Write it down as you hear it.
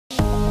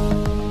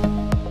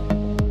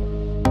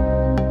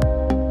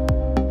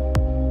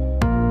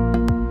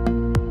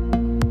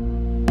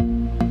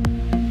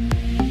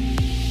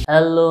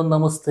Hello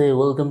नमस्ते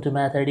welcome to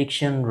math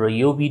addiction र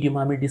यो भिडियोमा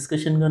हामी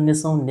डिस्कसन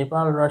गर्नेछौँ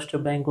नेपाल राष्ट्र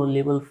ब्याङ्कको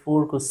लेभल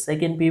 4 को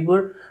सेकेन्ड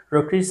पेपर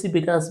र कृषि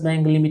विकास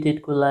ब्याङ्क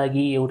लिमिटेडको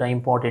लागि एउटा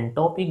इम्पोर्टेन्ट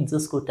टपिक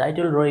जसको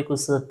टाइटल रहेको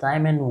छ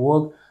टाइम एन्ड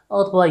वर्क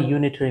अथवा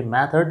युनिटरी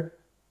मेथड।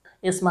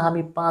 यसमा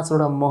हामी 5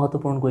 वटा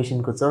महत्त्वपूर्ण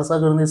क्वेशनको चर्चा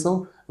गर्नेछौँ।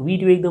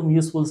 भिडियो एकदम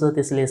युजफुल छ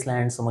त्यसैले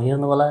यसलाई एन्डसम्म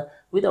हेर्नु होला।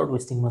 Without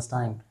wasting much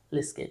time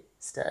let's get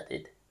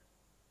started.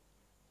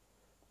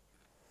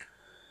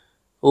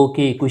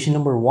 Okay, question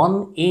number 1.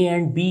 A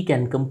and B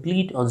can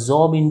complete a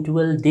job in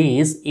 12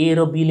 days. A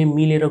र B ले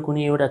मिलेर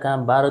कुनै एउटा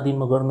काम 12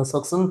 दिनमा गर्न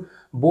सक्छन्.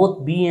 Both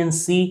B and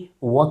C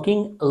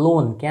working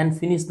alone can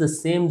finish the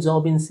same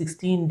job in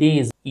 16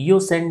 days. यो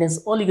सेन्टेन्स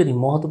अलिकति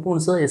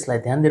महत्त्वपूर्ण छ,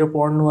 यसलाई ध्यान दिएर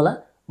पढ्नु होला।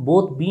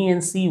 Both B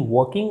and C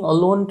working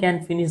alone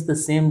can finish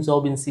the same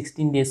job in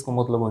 16 days को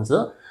मतलब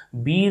हुन्छ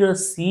B र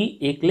C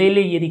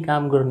एक्लैले यदि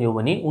काम गर्ने हो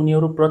भने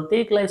उनीहरू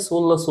प्रत्येकलाई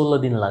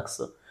 16 दिन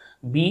लाग्छ।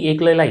 B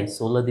एक्लैलाई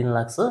 16 दिन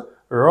लाग्छ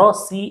र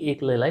C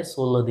एक्लैलाई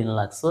 16 दिन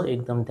लाग्छ।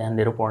 एकदम ध्यान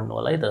दिएर पढ्नु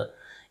होला है त।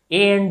 A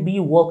and B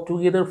work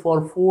together for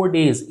 4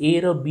 days. A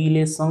र B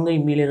ले सँगै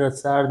मिलेर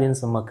 4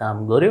 दिनसम्म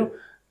काम गर्यो।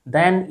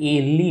 Then A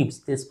leaves.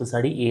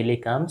 त्यसपछि A ले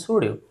काम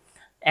छोड्यो।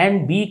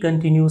 And B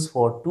continues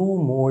for 2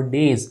 more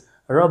days.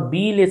 र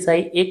B ले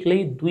चाहिँ एक्लै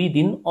 2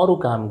 दिन अरु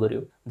काम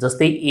गर्यो।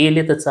 जस्तै A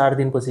ले त 4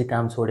 दिनपछि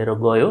काम छोडेर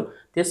गयो,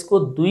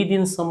 त्यसको 2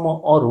 दिनसम्म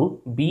अरु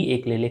B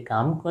एक्लैले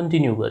काम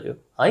कन्टिन्यू गर्यो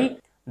है।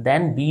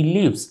 Then B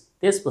leaves.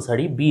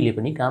 त्यसपछि B ले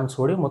पनि काम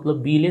छोड्यो, मतलब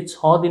B ले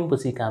 6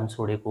 दिनपछि काम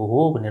छोडेको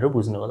हो भनेर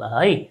बुझ्नु होला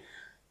है।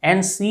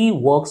 And C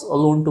works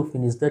alone to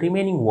finish the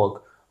remaining work.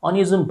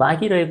 अनि जुन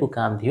बाँकी रहेको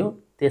काम थियो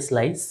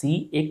त्यसलाई C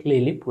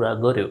एक्लैले पुरा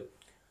गर्यो।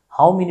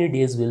 How many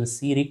days will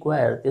C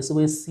require?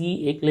 त्यसोभए C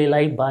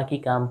एक्लैलाई बाँकी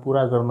काम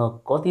पुरा गर्न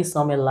कति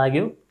समय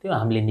लाग्यो त्यो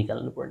हामीले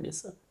निकाल्नु पर्ने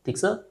छ। ठीक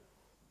छ?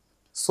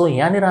 सो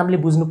यहाँनिर हामीले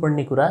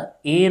बुझ्नुपर्ने कुरा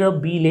A र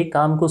B ले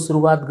कामको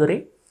सुरुवात गरे।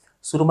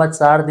 सुरुमा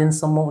 4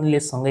 दिनसम्म उनले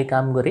सँगै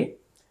काम गरे।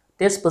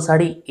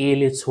 त्यसपछि A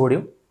ले छोड्यो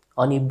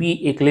अनि B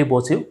एक्लै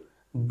बच्यो।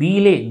 B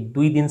ले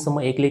 2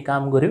 दिनसम्म एक्लै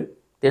काम गर्यो।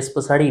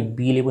 त्यसपछि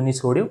B ले पनि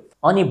छोड्यो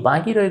अनि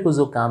बाँकी रहेको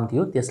जो काम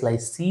थियो त्यसलाई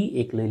C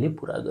एक्लैले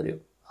पुरा गर्यो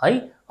है।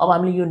 अब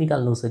हामीले यो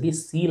निकाल्नु छ कि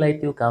C लाई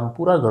त्यो काम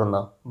पुरा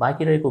गर्न,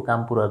 बाँकी रहेको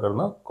काम पुरा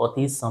गर्न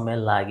कति समय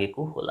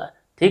लागेको होला।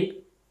 ठीक?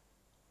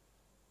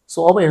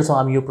 सो अब हेर्छौँ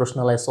हामी यो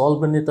प्रश्नलाई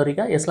सल्भ गर्ने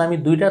तरिका। यसलाई हामी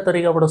दुईटा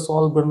तरिकाबाट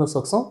सल्भ गर्न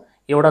सक्छौँ।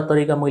 एउटा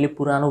तरिका मैले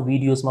पुरानो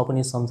भिडियोजमा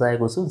पनि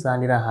सम्झाएको छु,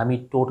 जहाँनिर हामी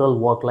टोटल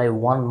वर्कलाई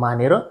 1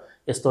 मानेर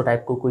यस्तो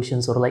टाइपको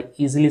क्वेशन्सहरूलाई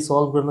इजिली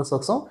सल्भ गर्न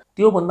सक्छौँ।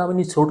 त्यो भन्दा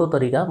पनि छोटो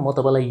तरिका म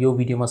तपाईलाई यो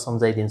भिडियोमा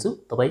सम्झाइदिन्छु,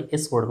 तपाई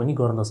यसबाट पनि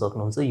गर्न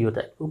सक्नुहुन्छ यो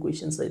टाइपको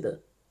क्वेशन्स है त।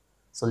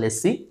 So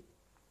let's see.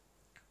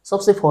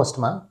 सबसे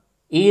फर्स्टमा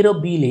A र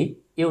B ले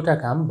एउटा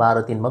काम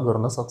 12 दिनमा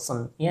गर्न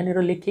सक्छन्।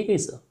 यहाँनिर लेखेकै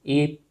छ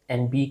A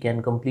and B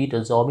can complete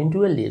a job in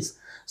 12 days.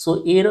 So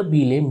A र B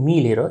ले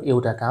मिलेर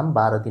एउटा काम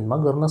 12 दिनमा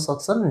गर्न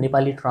सक्छन्।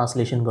 नेपाली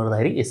ट्रान्सलेसन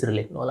गर्दाखेरि यसरी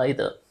लेख्नु होला है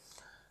त।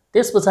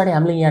 त्यसपछि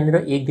हामीले यहाँनिर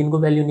 1 दिनको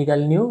भ्यालु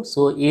निकाल्ने हो।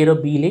 सो A र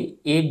B ले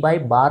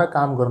 1/12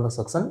 काम गर्न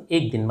सक्छन्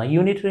 1 दिनमा।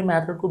 युनिटरी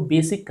मेथडको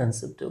बेसिक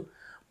कन्सेप्ट हो।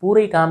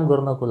 पुरै काम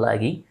गर्नको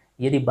लागि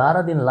यदि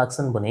 12 दिन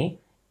लाग्छन् भने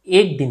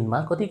 1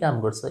 दिनमा कति काम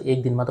गर्छ?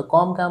 1 दिनमा त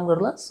कम काम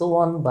गर्ला। सो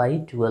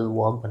 1/12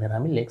 वर्क भनेर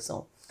हामी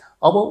लेख्छौँ।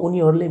 अब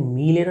उनीहरूले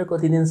मिलेर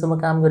कति दिनसम्म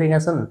काम गरेका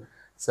छन्?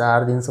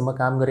 4 दिनसम्म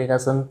काम गरेका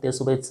छन्।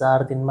 त्यसोभए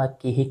 4 दिनमा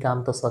केही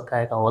काम त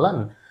सकाएका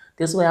होलान्।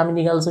 त्यसोभए हामी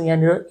निकाल्छौँ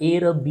यहाँनिर A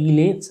र B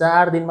ले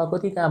 4 दिनमा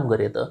कति काम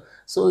गरे त?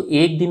 सो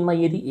 1 दिनमा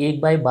यदि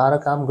 1/12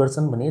 काम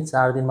गर्छन् भने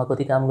 4 दिनमा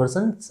कति काम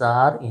गर्छन्?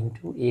 4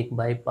 ×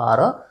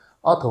 1/12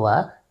 अथवा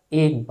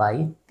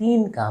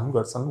 1/3 काम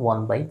गर्छन्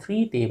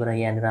 1/3। त्यही भएर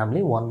यहाँनिर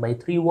हामीले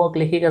 1/3 वर्क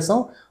लेखेका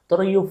छौँ।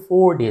 तर यो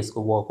 4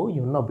 डेजको वर्क हो,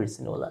 यो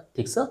नबिर्सिनु होला।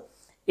 ठीक छ?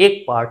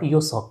 एक पार्ट यो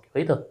सक्यो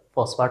है त।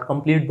 फर्स्ट पार्ट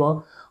कम्प्लिट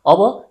भयो।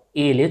 अब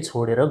A ले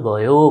छोडेर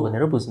गयो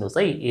भनेर बुझ्नुहोस्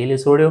है। A ले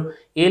छोड्यो।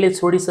 A ले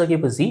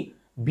छोडिसकेपछि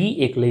B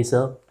एक्लै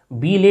छ।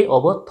 B ले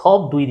अब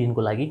थप 2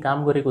 दिनको लागि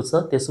काम गरेको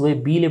छ। त्यसोभए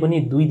B ले पनि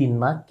 2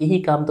 दिनमा केही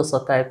काम त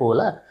सकाएको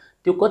होला।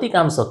 त्यो कति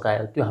काम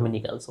सकायो त्यो हामी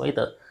निकाल्छौँ है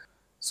त।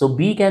 So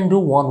B can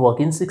do one work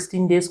in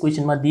 16 days।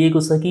 क्वेशनमा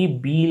दिएको छ कि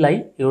B लाई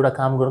एउटा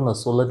काम गर्न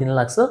 16 दिन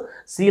लाग्छ,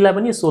 C लाई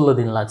पनि 16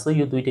 दिन लाग्छ।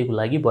 यो दुईटैको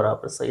लागि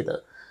बराबर छ है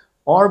त।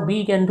 Or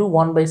B can do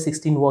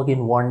 1/16 work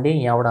in 1 day।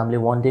 यहाँबाट हामीले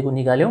 1 डे को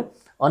निकाल्यौं।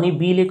 अनि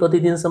B ले कति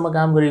दिनसम्म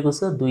काम गरेको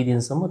छ? 2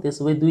 दिनसम्म।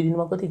 त्यसोभए 2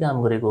 दिनमा कति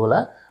काम गरेको होला?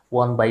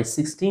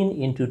 1/16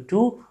 ×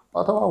 2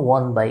 अथवा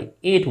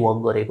 1/8 वर्क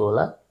गरेको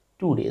होला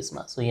 2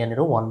 डेजमा। सो यहाँनिर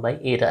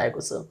 1/8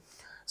 आएको छ।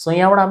 सो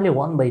यहाँबाट हामीले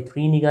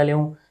 1/3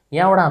 निकाल्यौं।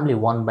 यहाँबाट हामीले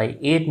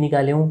 1/8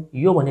 निकाल्यौं।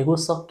 यो भनेको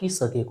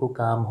सकिसकेको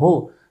काम हो।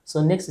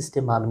 सो नेक्स्ट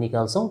स्टेपमा हामी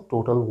निकाल्छौं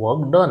total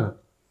work done.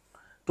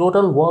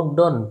 Total work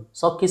done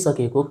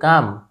सकिसकेको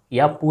काम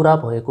या पूरा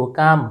भएको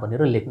काम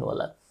भनेर लेख्नु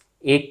होला।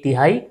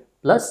 1/3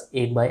 +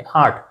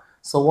 1/8।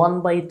 सो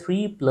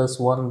 1/3 +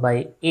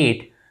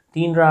 1/8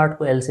 3 र 8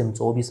 को एलसीएम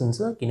 24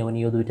 हुन्छ, किनभने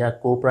यो दुईटा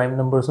को प्राइम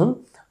नम्बर्स हुन्।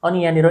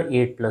 अनि यहाँनिर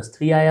 8 +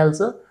 3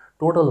 आइहाल्छ।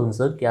 टोटल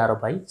हुन्छ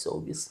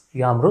 11/24।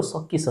 यो हाम्रो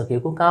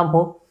सकिसकेको काम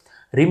हो।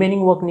 रिमेनिङ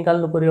वर्क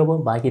निकाल्नु पर्यो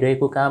अब बाँकी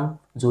रहेको काम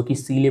जो कि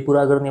C ले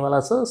पूरा गर्नेवाला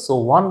छ। सो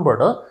 1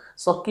 बाट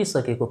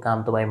सकिसकेको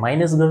काम तपाईँ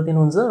माइनस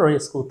गरिदिनुहुन्छ र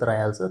यसको उत्तर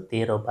आइहाल्छ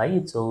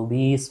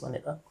 13/24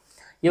 भनेर।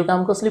 यो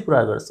काम कसले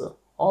पुरा गर्छ?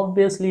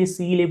 अभियसली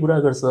सी ले पुरा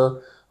गर्छ।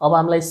 अब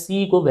हामीलाई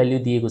सी को भ्यालु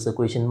दिएको छ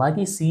क्वेसनमा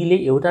कि सी ले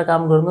एउटा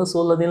काम गर्न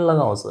 16 दिन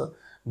लगाउँछ।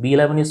 बी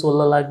लाई पनि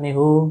 16 लाग्ने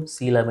हो,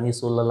 सी लाई पनि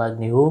 16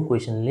 लाग्ने हो।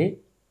 क्वेसनले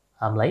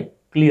हामीलाई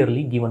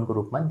क्लियरली गिभनको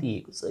रूपमा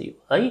दिएको छ यो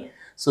है।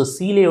 सो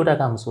सी ले एउटा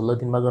काम 16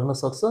 दिनमा गर्न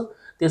सक्छ।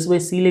 त्यसपछि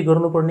सी ले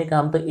गर्नुपर्ने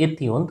काम त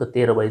यति हो नि त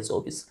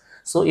 13/24।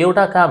 सो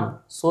एउटा काम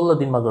 16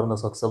 दिनमा गर्न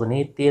सक्छ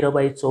भने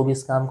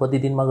 13/24 काम कति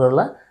दिनमा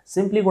गर्ला?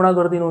 सिम्पली गुणा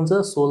गरिदिनुहुन्छ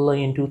 16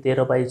 ×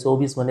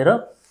 13/24 भनेर।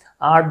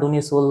 8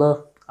 दुनी 16,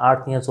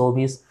 8 यहाँ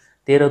 24,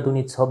 13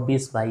 दुनी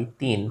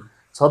 26/3।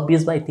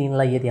 26/3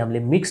 लाई यदि हामीले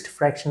मिक्स्ड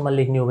फ्र्याक्सनमा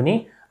लेख्ने हो भने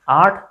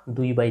 8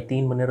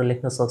 2/3 भनेर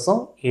लेख्न सक्छौं।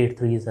 8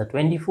 3 is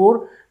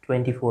 24,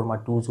 24 मा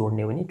 2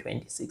 जोड्ने हो भने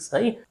 26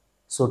 है।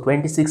 सो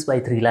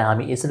 26/3 लाई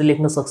हामी यसरी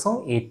लेख्न सक्छौं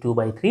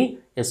 82/3।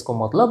 यसको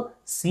मतलब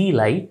सी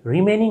लाई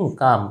रिमेनिङ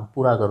काम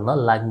पूरा गर्न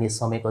लाग्ने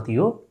समय कति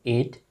हो?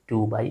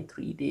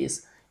 82/3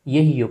 डेज।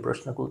 यही यो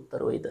प्रश्नको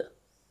उत्तर हो त।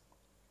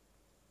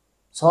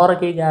 छ र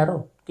केही गाह्रो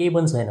केही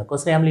पनि छैन।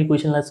 कसरी हामीले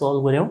क्वेसनलाई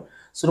सल्भ गर्यौं?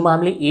 सुरुमा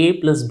हामीले a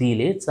 + b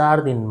ले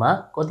 4 दिनमा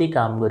कति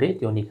काम गरे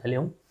त्यो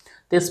निकाल्यौं।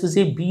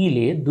 त्यसपछि b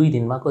ले 2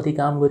 दिनमा कति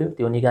काम गर्यो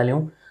त्यो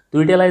निकाल्यौं।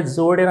 दुईटालाई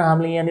जोडेर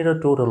हामीले यहाँनिर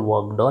टोटल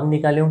वर्क डन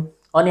निकाल्यौं।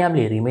 अनि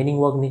हामीले रिमेनिङ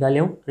वर्क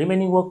निकाल्यौं।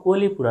 रिमेनिङ वर्क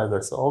कोले पूरा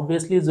गर्छ?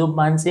 अभियसली जो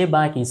मान्छे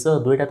बाँकी छ,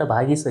 दुईटा त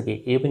भागिसके,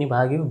 ए पनि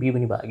भाग्यो बी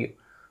पनि भाग्यो,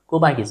 को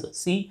बाँकी छ?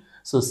 सी।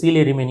 सो सी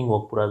ले रिमेनिङ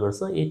वर्क पूरा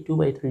गर्छ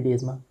 82/3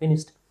 डेजमा।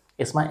 फिनिश्ड।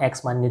 यसमा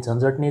एक्स मान्ने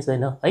झन्झट नै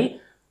छैन है।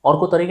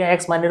 अर्को तरिका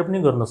एक्स मानेर पनि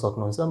गर्न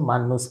सक्नुहुन्छ।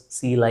 मान्नुस्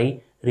सी लाई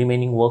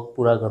रिमेनिङ वर्क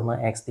पूरा गर्न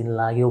एक्स दिन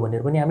लाग्यो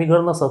भनेर पनि हामी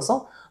गर्न सक्छौं,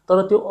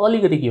 तर त्यो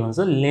अलिकति के हुन्छ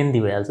लेन्दी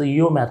भइहाल्छ।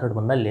 यो मेथड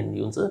भन्दा लेन्दी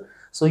हुन्छ।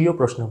 सो यो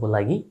प्रश्नको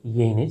लागि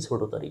यही नै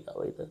छोटो तरिका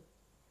हो त।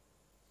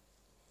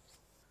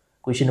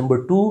 Question number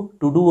 2.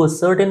 To do a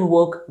certain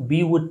work, B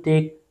would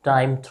take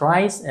time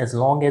thrice as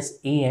long as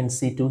A and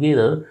C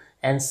together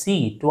and C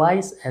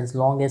twice as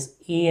long as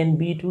A and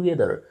B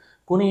together.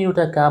 कुनै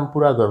एउटा काम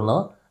पूरा गर्न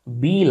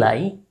B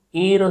लाई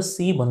A र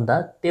C भन्दा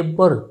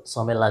तेब्बर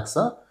समय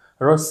लाग्छ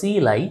र C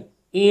लाई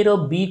A र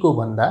B को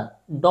भन्दा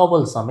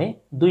डबल समय,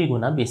 2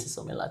 गुणा बेसी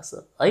समय लाग्छ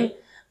है।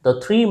 The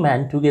three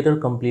men together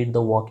complete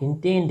the work in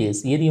 10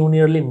 days. यदि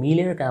उनीहरूले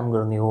मिलेर काम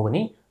गर्ने हो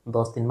भने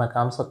 10 दिनमा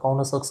काम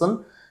सकाउन सक्छन्।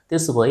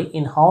 त्यसो भए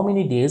in how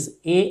many days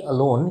A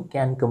alone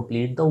can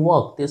complete the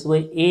work. त्यसो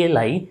भए A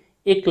लाई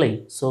एक्लै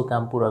सो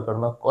काम पूरा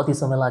गर्न कति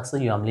समय लाग्छ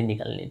यो हामीले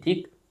निकाल्ने,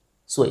 ठीक?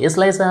 सो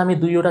यसलाई चाहिँ हामी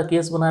दुईवटा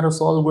केस बनाएर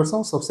सल्भ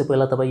गर्छौं। सबसे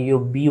पहिला तपाईं यो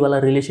B वाला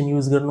रिलेसन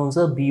युज गर्नुहुन्छ।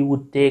 B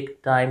would take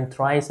time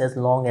thrice as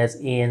long as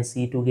A and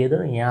C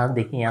together. यहाँ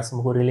देखि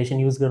यहाँसम्मको रिलेसन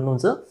युज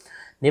गर्नुहुन्छ।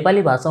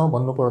 नेपाली भाषामा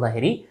भन्नु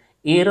पर्दाखेरि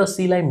A र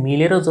C लाई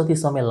मिलेर जति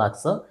समय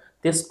लाग्छ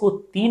त्यसको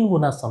 3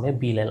 गुणा समय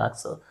B लाई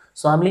लाग्छ।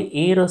 सो हामीले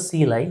A र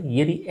C लाई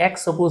यदि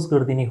x सपोज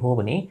गरिदिने हो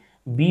भने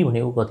B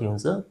भनेको कति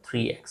हुन्छ?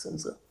 3x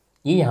हुन्छ।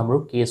 यही हाम्रो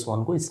केस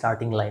 1 को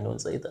स्टार्टिङ लाइन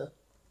हुन्छ है त।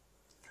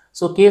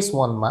 सो केस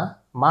 1 मा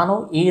मानौ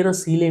A र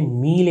C ले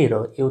मिलेर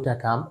एउटा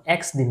काम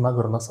x दिनमा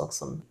गर्न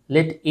सक्छन्।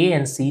 Late A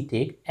and C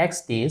take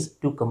x days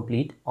to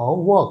complete a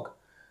work.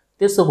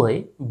 त्यसो भए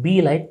B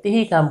लाई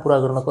त्यही काम पूरा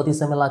गर्न कति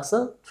समय लाग्छ?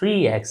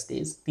 3x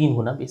days, 3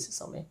 गुणा बेसी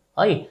समय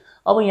है।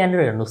 अब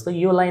यहाँनिर हेर्नुस् त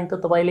यो लाइन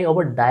त तपाईले अब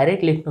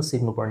डाइरेक्ट लेख्न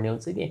सिक्नु पर्ने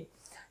हुन्छ के।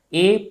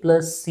 A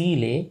 + C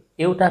ले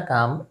एउटा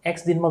काम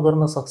x दिनमा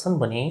गर्न सक्छन्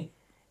भने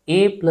A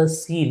 +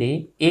 C ले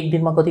एक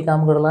दिनमा कति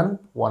काम गर्लान्?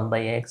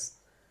 1/x।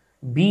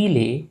 B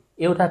ले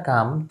एउटा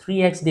काम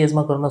 3x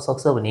डेजमा गर्न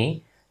सक्छ भने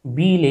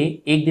B ले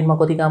एक दिनमा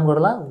कति काम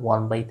गर्ला?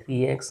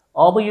 1/3x।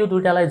 अब यो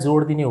दुईटालाई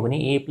जोड दिने हो भने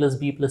A +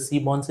 B + C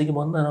बन्छ कि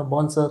बन्दैन?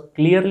 बन्छ।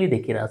 Clearly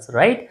देखिरहेछ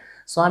right.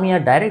 सो हामी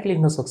यहाँ डाइरेक्ट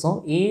लेख्न सक्छौं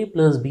A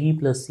 + B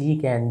 + C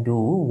can do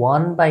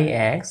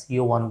 1/x,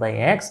 यो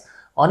 1/x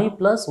अनि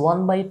प्लस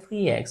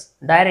 1/3x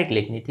डाइरेक्ट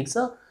लेख्ने, ठीक छ।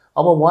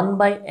 अब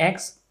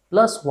 1/x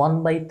प्लस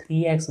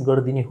 1/3x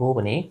गरिदिने हो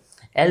भने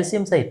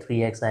एलसीएम चाहिँ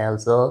 3x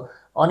आइहाल्छ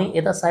अनि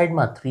यता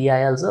साइडमा 3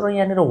 आइहाल्छ र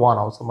यहाँनिर 1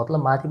 आउँछ।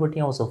 मतलब माथिपट्टि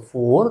आउँछ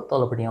 4,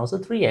 तलपट्टि आउँछ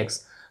 3x।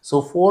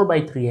 So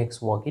 4/3x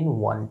work in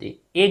 1 day.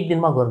 एक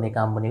दिनमा गर्ने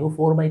काम भनेको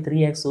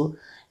 4/3x हो।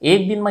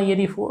 एक दिनमा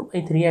यदि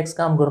 4/3x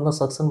काम गर्न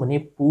सक्छन् भने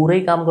पुरै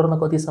काम गर्न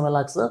कति समय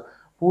लाग्छ?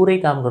 पुरै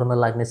काम गर्न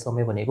लाग्ने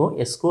समय भनेको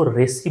यसको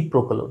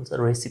रेसिप्रोकल हुन्छ।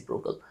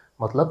 रेसिप्रोकल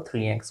मतलब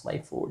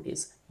 3x/4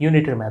 डेज।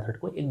 यूनिटरी मेथड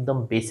को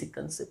एकदम बेसिक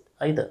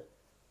कन्सेप्ट है त।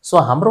 सो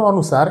हाम्रो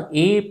अनुसार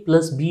A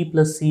 + B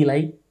 + C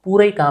लाई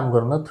पुरै काम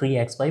गर्न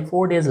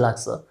 3x/4 डेज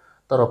लाग्छ।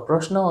 तर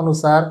प्रश्न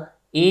अनुसार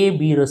A,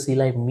 B र C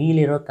लाई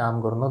मिलेर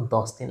काम गर्न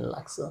 10 दिन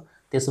लाग्छ।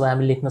 त्यसो भए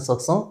हामी लेख्न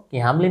सक्छौं कि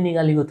हामीले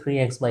निकालेको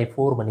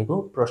 3x/4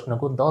 भनेको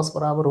प्रश्नको 10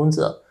 बराबर हुन्छ।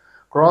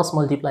 क्रस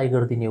मल्टिप्लाई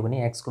गरिदिने हो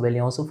भने x को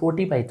भ्यालु आउँछ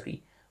 40/3।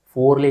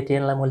 4 ले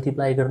 10 लाई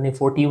मल्टिप्लाई गर्ने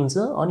 40 हुन्छ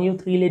अनि यो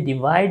 3 ले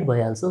डिवाइड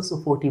भइहाल्छ। सो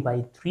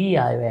 40/3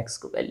 आयो x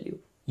को भ्यालु।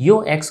 यो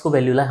x को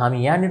भ्यालुलाई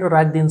हामी यहाँनिर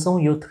राख्दिन्छौं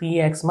यो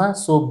 3x मा।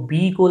 सो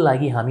b को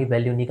लागि हामी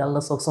भ्यालु निकाल्न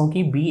सक्छौं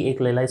कि b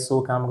एक्लैलाई सो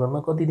काम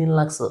गर्न कति दिन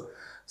लाग्छ।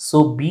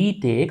 सो b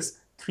takes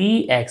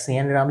 3x,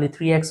 यहाँनिर हामीले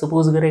 3x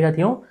सपोज गरेका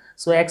थियौँ।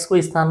 सो x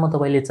को स्थानमा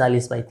तपाईँले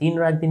 40/3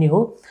 राखिदिने हो।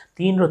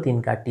 3 र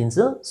 3 काटिन्छ।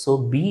 सो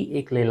b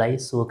एक्लैलाई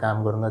सो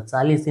काम गर्न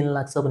 40 दिन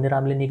लाग्छ भनेर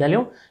हामीले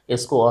निकाल्यौँ।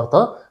 यसको अर्थ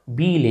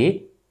b ले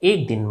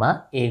एक दिनमा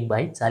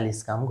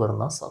 1/40 काम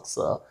गर्न सक्छ।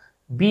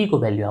 b को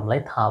भ्यालु हामीलाई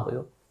थाहा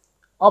भयो।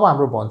 अब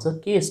हाम्रो भन्छ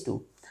केस 2।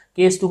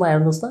 केस 2 मा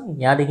हेर्नुहोस् त,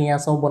 यहाँदेखि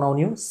यहाँसम्म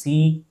बनाउने हो।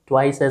 c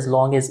twice as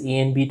long as a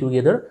and b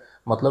together,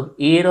 मतलब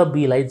a र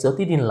b लाई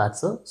जति दिन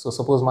लाग्छ, सो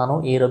सपोज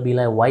मानौ a र b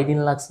लाई y दिन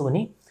लाग्छ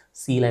भने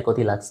c लाई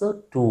कति लाग्छ,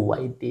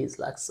 2y डेज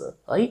लाग्छ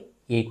है।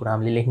 यही कुरा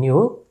हामीले लेख्ने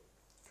हो।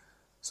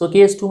 सो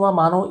केस 2 मा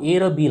मानौ a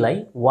र b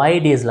लाई y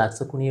डेज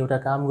लाग्छ कुनै एउटा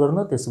काम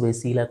गर्न, त्यसोभए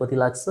c लाई कति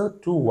लाग्छ,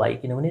 2y,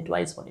 किनभने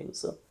ट्वाइस भनेको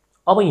छ।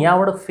 अब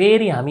यहाँबाट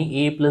फेरि हामी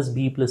a +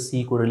 b +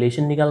 c को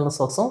रिलेसन निकाल्न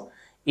सक्छौं।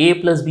 a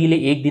 + b ले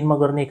एक दिनमा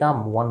गर्ने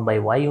काम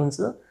 1/y हुन्छ,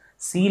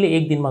 c ले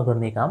एक दिनमा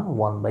गर्ने काम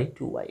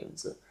 1/2y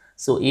हुन्छ।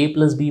 So a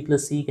 + b +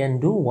 c can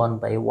do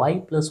 1/y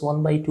 +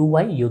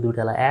 1/2y। यो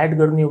दुईटालाई एड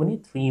गर्ने हो भने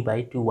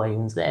 3/2y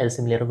हुन्छ।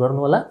 एलसिएम लिएर गर्नु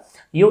होला।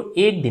 यो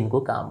एक दिनको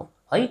काम हो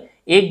है।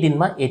 एक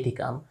दिनमा यति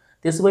काम।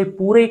 त्यसोभए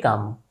पुरै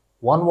काम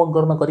 1 वर्क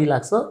गर्न कति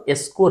लाग्छ,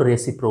 यसको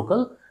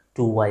रेसिप्रोकल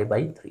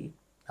 2y/3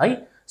 है।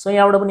 सो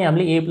यहाँबाट पनि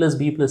हामीले a +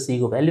 b + c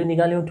को भ्यालु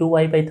निकाल्यौं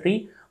 2y/3।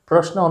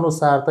 प्रश्न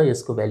अनुसार त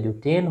यसको भ्यालु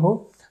 10 हो।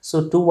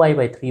 सो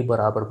 2y/3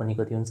 बराबर पनि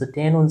कति हुन्छ,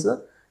 10 हुन्छ।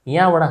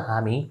 यहाँबाट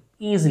हामी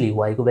इजिली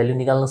y को भ्यालु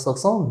निकाल्न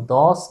सक्छौं।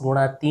 10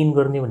 गुणा 3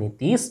 गर्ने भने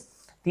 30,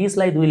 30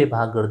 लाई 2 ले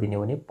भाग गरिदिने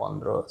भने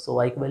 15। सो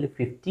y को भ्यालु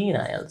 15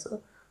 आइहाल्छ।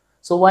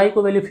 सो y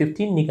को भ्यालु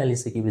 15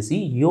 निकालिसकेपछि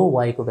यो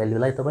y को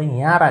भ्यालुलाई तपाईं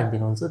यहाँ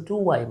राखिदिनुहुन्छ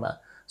 2y मा।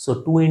 सो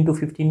 2 ×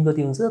 15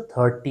 कति हुन्छ,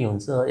 30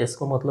 हुन्छ।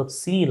 यसको मतलब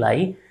c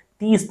लाई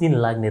 30 दिन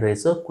लाग्ने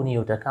रहेछ कुनै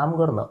एउटा काम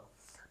गर्न।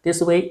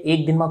 त्यसोभए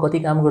एक दिनमा कति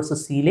काम गर्छ,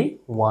 c ले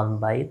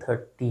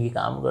 1/30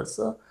 काम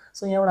गर्छ।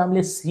 सो यहाँबाट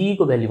हामीले c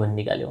को भ्यालु पनि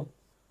निकाल्यौं।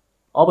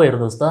 अब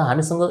हेर्नुहोस् त,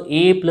 हामीसँग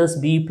a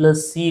 + b +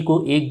 c को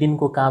एक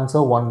दिनको काम छ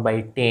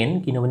 1/10,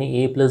 किनभने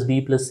a +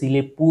 b + c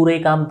ले पुरै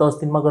काम 10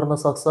 दिनमा गर्न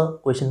सक्छ,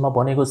 क्वेशनमा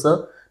भनेको छ।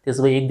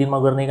 त्यसोभए एक दिनमा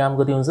गर्ने काम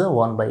कति हुन्छ,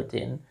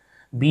 1/10।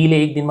 b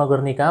ले एक दिनमा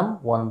गर्ने काम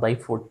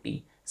 1/40,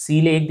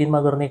 c ले एक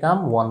दिनमा गर्ने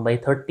काम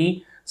 1/30।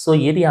 सो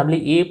यदि हामीले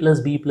a +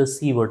 b +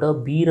 c बाट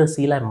b र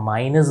c लाई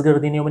माइनस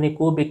गरिदिने हो भने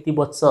को व्यक्ति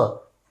बच्छ,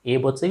 a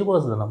बच्छ कि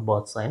बच्दैन,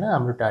 बच्छ हैन।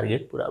 हाम्रो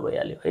टार्गेट पूरा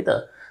भइहाल्यो है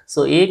त।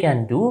 सो a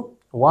क्यान डु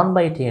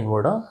 1/10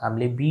 बाट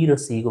हामीले b र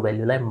c को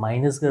भ्यालुलाई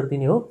माइनस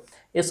गरिदिने हो।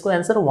 यसको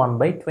आन्सर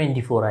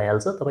 1/24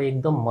 आइहाल्छ। तपाई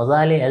एकदम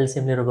मजाले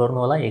एलसिएम लिएर गर्नु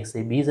होला।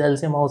 120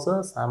 एलसिएम आउँछ,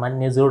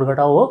 सामान्य जोड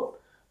घटाउ हो,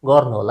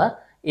 गर्नु होला।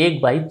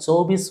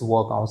 1/24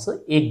 वर्क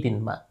आउँछ एक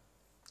दिनमा।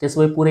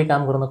 त्यसोभए पुरै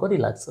काम गर्न कति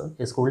लाग्छ,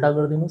 यसको उल्टा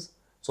गरिदिनुस्।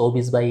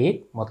 24/1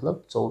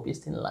 मतलब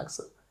 24 दिन लाग्छ।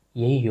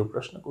 यही यो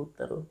प्रश्नको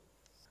उत्तर हो।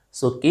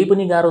 सो केही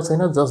पनि गाह्रो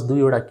छैन, जस्ट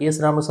दुईवटा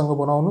केस राम्रोसँग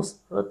बनाउनुस्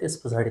र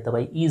त्यसपछि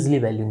तपाई इजिली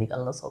भ्यालु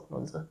निकाल्न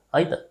सक्नुहुन्छ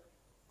है त।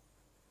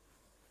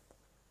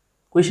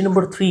 Question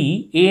number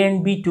 3, A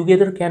and B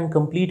together can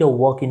complete a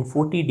work in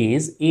 40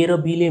 days. A र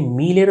B ले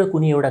मिलेर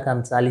कुनै एउटा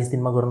काम 40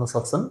 दिनमा गर्न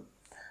सक्छन्।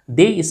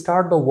 They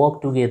start the work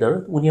together.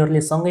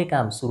 उनीहरूले सँगै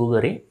काम सुरु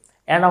गरे।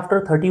 And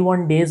after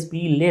 31 days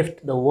B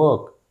left the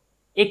work.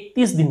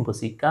 31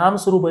 दिनपछि, काम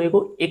सुरु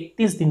भएको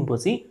 31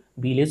 दिनपछि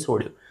B ले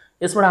छोड्यो।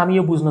 यसबाट हामी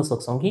यो बुझ्न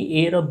सक्छौं कि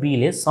A र B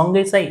ले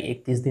सँगै चाहिँ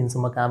 31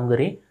 दिनसम्म काम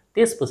गरे,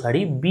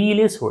 त्यसपछि B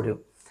ले छोड्यो।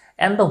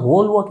 And the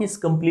whole work is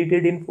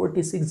completed in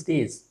 46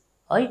 days.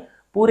 है,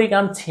 पुरै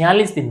काम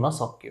 46 दिनमा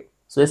सक्यो।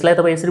 सो यसलाई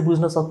तपाई यसरी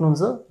बुझ्न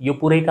सक्नुहुन्छ, यो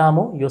पुरै काम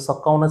हो, यो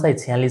सकाउन चाहिँ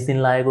 46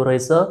 दिन लागेको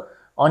रहेछ।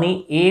 अनि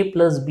a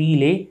 + b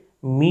ले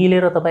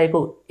मिलेर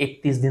तपाईको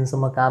 31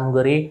 दिनसम्म काम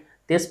गरे।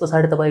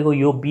 त्यसपछि तपाईको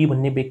यो b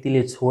भन्ने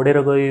व्यक्तिले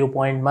छोडेर गयो यो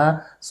पोइन्टमा।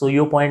 सो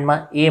यो पोइन्टमा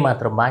a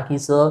मात्र बाँकी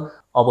छ।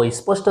 अब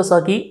स्पष्ट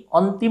छ कि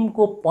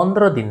अन्तिमको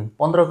 15 दिन,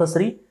 15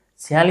 कसरी,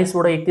 46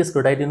 बाट 31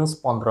 घटाइदिनुस्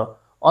 15,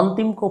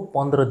 अन्तिमको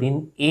 15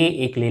 दिन a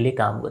एक्लैले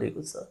काम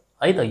गरेको छ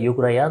है त। यो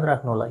कुरा याद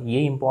राख्नु होला,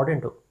 यही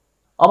इम्पोर्टेन्ट हो।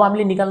 अब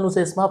हामीले निकाल्नु छ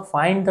यसमा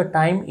find the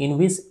time in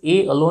which A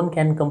alone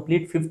can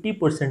complete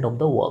 50% of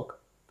the work.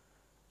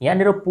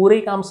 यहाँनिर पुरै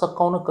काम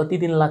सकाउन कति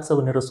दिन लाग्छ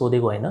भनेर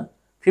सोधेको हैन,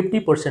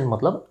 50%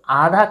 मतलब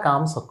आधा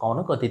काम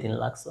सकाउन कति दिन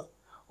लाग्छ।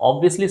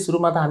 अब्भियसली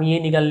सुरुमा त हामी यही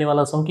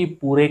निकाल्नेवाला छौं कि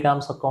पुरै काम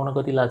सकाउन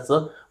कति लाग्छ।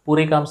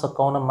 पुरै काम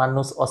सकाउन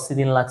मान्नुस् 80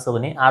 दिन लाग्छ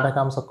भने आधा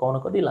काम सकाउन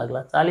कति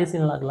लाग्ला, 40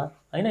 दिन लाग्ला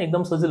हैन।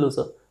 एकदम सजिलो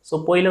छ। सो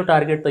पहिलो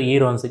टार्गेट त यही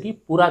रहन्छ कि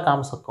पुरा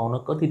काम सकाउन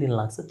कति दिन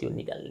लाग्छ त्यो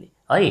निकाल्ने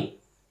है।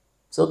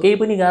 सो केही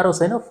पनि गाह्रो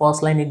छैन,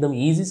 फर्स्ट लाइन एकदम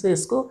इजी छ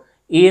यसको।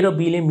 A र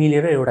B ले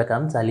मिलेर एउटा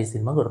काम 40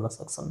 दिनमा गर्न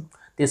सक्छन्।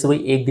 त्यसोभए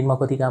एक दिनमा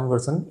कति काम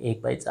गर्छन्,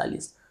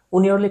 1/40।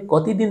 उनीहरूले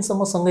कति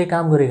दिनसम्म सँगै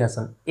काम गरेका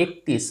छन्,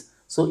 31।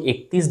 सो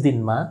 31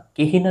 दिनमा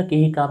केही न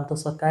केही काम त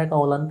सकाएका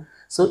होलान्।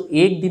 सो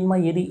एक दिनमा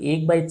यदि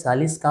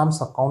 1/40 काम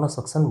सकाउन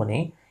सक्छन् भने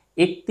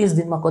 31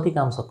 दिनमा कति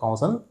काम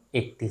सकाउँछन्,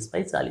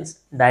 31/40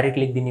 डाइरेक्ट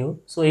लेखिदिने हो।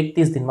 सो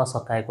 31 दिनमा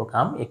सकाएको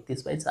काम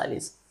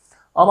 31/40।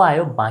 अब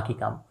आयो बाँकी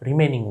काम,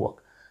 रिमेनिङ वर्क।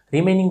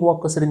 रिमेनिङ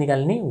वर्क कसरी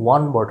निकाल्ने,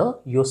 1 बाट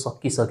यो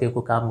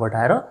सकिसकेको काम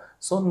घटाएर।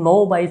 सो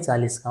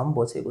 9/40 काम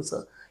बचेको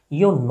छ।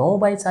 यो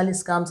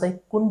 9/40 काम चाहिँ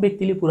कुन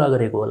व्यक्तिले पूरा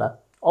गरेको होला,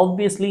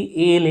 अभियसली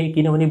ए ले,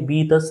 किनभने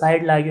बी त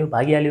साइड लाग्यो,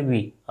 भागिहाल्यो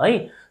बी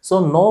है। सो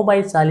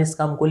 9/40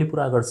 काम कसले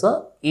पुरा गर्छ?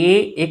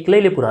 ए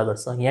एक्लैले पुरा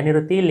गर्छ। यहाँनिर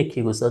त्यही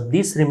लेखिएको छ,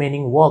 दिस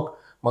रिमेनिङ वर्क,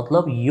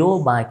 मतलब यो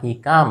बाँकी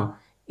काम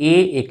ए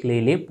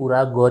एक्लैले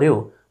पुरा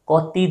गर्यो।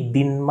 कति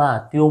दिनमा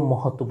त्यो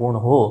महत्त्वपूर्ण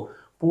हो।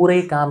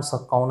 पुरै काम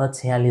सकाउन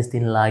 46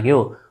 दिन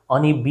लाग्यो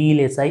अनि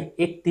बीले चाहिँ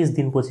 31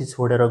 दिनपछि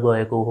छोडेर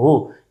गएको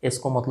हो।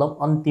 यसको मतलब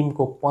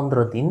अन्तिमको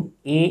 15 दिन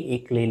ए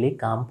एक्लैले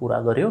काम पुरा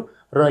गर्यो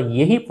र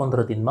यही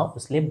 15 दिनमा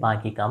उसले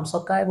बाँकी काम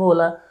सकाएको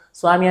होला।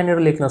 सो हामी यहाँनिर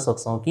लेख्न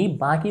सक्छौं कि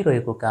बाँकी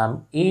रहेको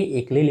काम ए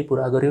एक्लैले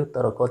पुरा गर्यो,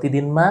 तर कति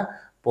दिनमा?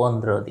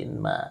 15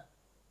 दिनमा।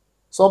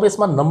 सो अब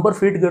यसमा नम्बर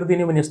फिट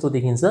गरिदिने भने यस्तो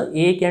देखिन्छ,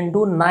 ए क्यान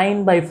डु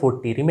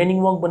 9/40, रिमेनिङ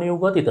वर्क भनेको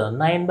कति त?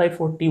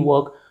 9/40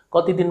 वर्क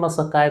कति दिनमा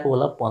सकाएको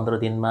होला? 15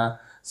 दिनमा।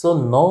 सो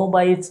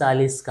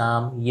 9/40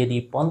 काम यदि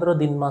 15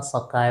 दिनमा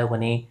सकायो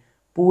भने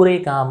पुरै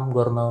काम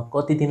गर्न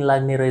कति दिन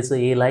लाग्ने रहेछ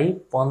एलाई?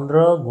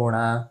 15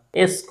 गुणा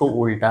यसको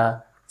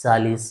उल्टा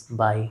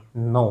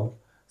 40/9।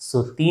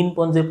 सो 3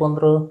 पंजे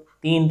 15,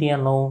 3 तिया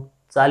 9,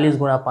 40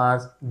 गुणा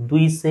 5,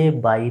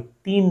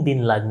 200/3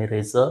 दिन लाग्ने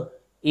रहेछ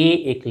ए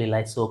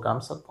एक्लैलाई सो काम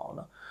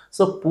सकाउन।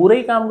 सो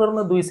पुरै काम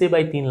गर्न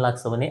 200/3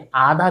 लाग्छ भने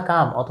आधा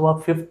काम अथवा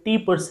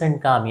 50%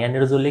 काम,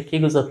 यहाँनिर जो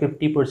लेखिएको छ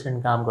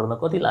 50% काम गर्न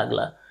कति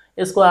लाग्ला?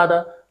 यसको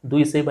आधा,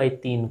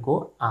 200/3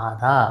 को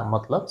आधा,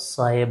 मतलब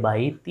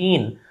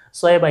 100/3।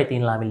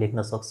 100/3 लाई हामी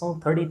लेख्न सक्छौं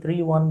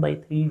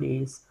 33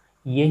 डेज।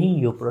 यही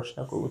यो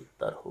प्रश्नको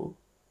उत्तर हो।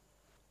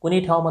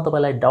 कुनै ठाउँमा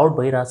तपाईलाई डाउट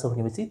भइराछ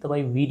भनेपछि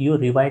तपाई भिडियो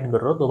रिवाइन्ड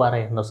गरेर दोबारा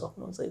हेर्न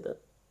सक्नुहुन्छ है त।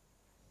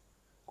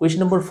 Question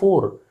number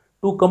 4,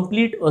 to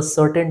complete a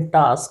certain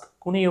task,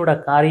 कुनै एउटा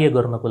कार्य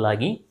गर्नको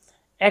लागि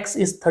x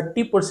is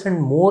 30%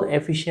 more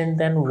एफिसिएन्ट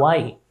then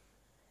y।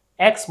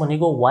 x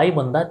भनेको y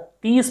भन्दा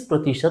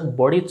 30%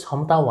 बढी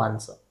क्षमतावान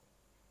छ।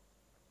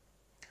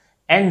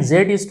 And z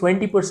is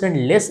 20%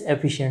 lace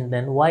एफिसिएन्ट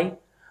then y,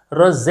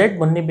 र z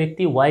भन्ने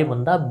व्यक्ति y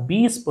भन्दा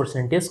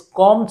 20%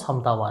 कम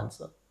क्षमतावान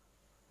छ।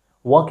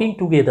 वर्किङ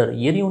टुगेदर,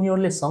 यदि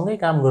उनीहरूले सँगै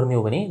काम गर्ने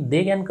हो भने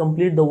they can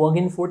complete the work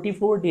in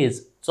 44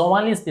 days,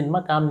 44 दिनमा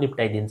काम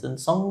निप्टाइदिन्छन्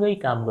सँगै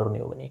काम गर्ने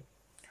हो भने।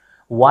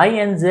 y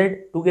and z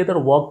together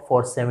work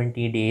for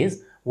 70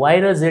 days, y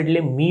र z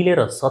ले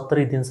मिलेर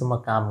 70 दिनसम्म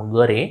काम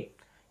गरे।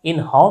 In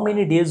how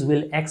many days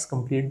will x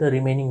complete the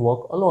remaining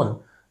work alone,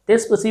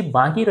 त्यसपछि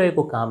बाँकी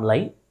रहेको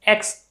कामलाई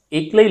x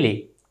एक्लैले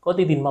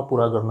कति दिनमा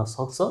पुरा गर्न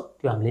सक्छ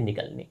त्यो हामीले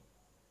निकाल्ने।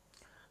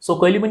 सो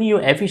कहिले पनि यो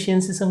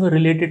एफिसिएन्सीसँग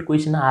रिलेटेड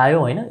क्वेसन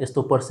आयो हैन,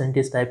 यस्तो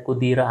पर्सेन्टेज टाइपको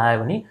दिएर आयो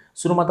भने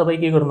सुरुमा तपाई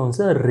के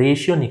गर्नुहुन्छ?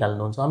 रेशियो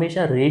निकाल्नुहुन्छ।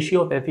 हमेशा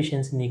रेशियो अफ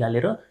एफिसिएन्सी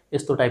निकालेर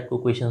यस्तो टाइपको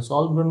क्वेसन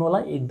सल्भ गर्नु होला,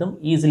 एकदम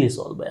इजिली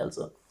सल्भ भइहाल्छ।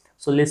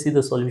 So let's see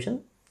the solution.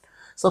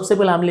 सबसे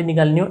पहिला हामीले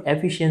निकाल्ने हो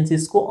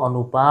एफिसिएन्सीजको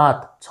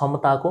अनुपात,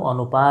 क्षमताको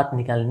अनुपात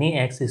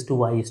निकाल्ने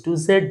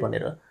x/y/z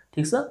भनेर।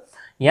 ठीक छ,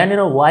 यहाँनिर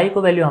y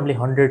को भ्यालु हामीले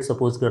 100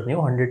 सपोज गर्ने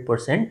हो,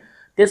 100%।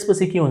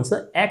 त्यसपछि के हुन्छ?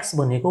 x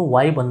भनेको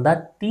y भन्दा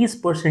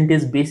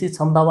 30% बेसी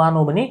क्षमतावान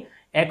हो भने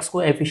x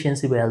को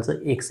एफिसिएन्सी भइहाल्छ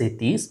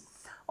 130,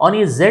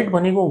 अनि z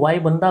भनेको y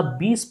भन्दा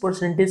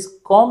 20%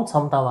 कम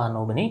क्षमतावान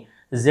हो भने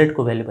z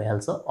को भ्यालु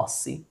भइहाल्छ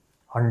 80।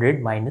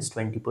 100 -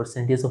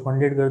 20% अफ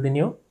 100 गरिदिने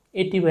हो,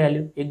 80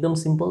 भइहाल्यो, एकदम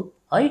सिम्पल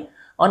है।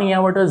 अनि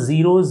यहाँबाट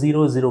 0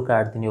 0 0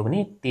 काट्दिने हो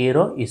भने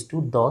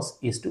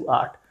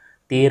 13:10:8,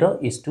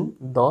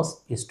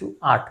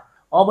 13:10:8।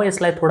 अब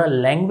यसलाई थोडा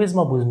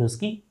ल्याङ्ग्वेजमा बुझ्नुस्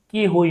कि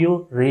के हो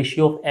यो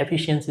रेशियो अफ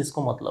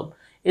एफिसिएन्सीजको मतलब।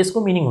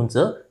 यसको मिनिङ हुन्छ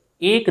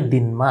एक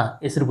दिनमा,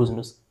 यसरी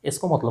बुझ्नुस्,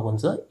 यसको मतलब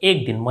हुन्छ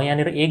एक दिन। म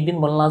यहाँनिर एक दिन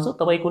भन्न लाग्छु,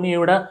 तपाई कुनै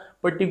एउटा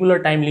पर्टिकुलर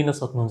टाइम लिन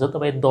सक्नुहुन्छ,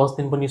 तपाई 10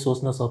 दिन पनि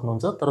सोच्न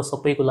सक्नुहुन्छ, तर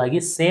सबैको लागि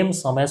सेम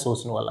समय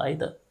सोच्नु होला है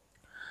त।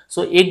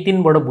 सो एक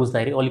दिनबाट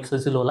बुझ्दाखेरि अलिक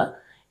सजिलो होला।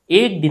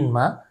 एक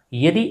दिनमा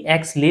यदि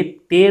x ले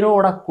 13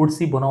 वटा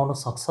कुर्सी बनाउन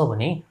सक्छ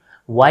भने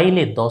y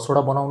ले 10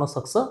 वटा बनाउन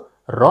सक्छ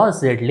र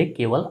z ले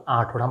केवल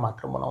 8 वटा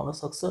मात्र बनाउन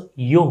सक्छ।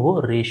 यो हो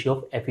रेशियो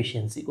अफ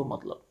एफिसिएन्सी को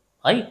मतलब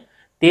है।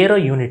 13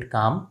 युनिट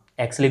काम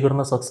x ले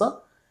गर्न सक्छ,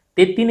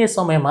 त्यति नै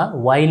समयमा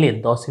y ले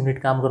 10 युनिट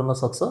काम गर्न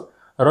सक्छ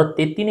र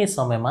त्यति नै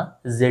समयमा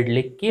z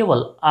ले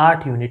केवल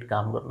 8 युनिट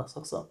काम गर्न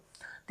सक्छ।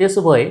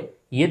 त्यसो भए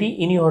यदि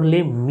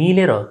यिनीहरूले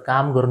मिलेर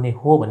काम गर्ने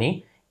हो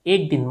भने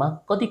एक दिनमा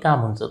कति काम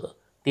हुन्छ त?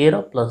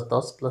 13 +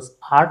 10 +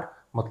 8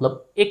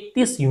 मतलब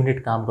 31 युनिट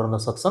काम गर्न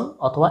सक्छन्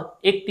अथवा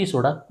 31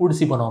 वटा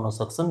कुर्सी बनाउन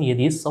सक्छन्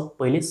यदि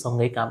सबैले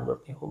सँगै काम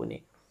गर्ने हो भने।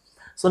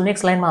 सो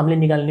नेक्स्ट लाइनमा हामीले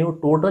निकाल्ने हो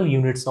total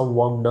units of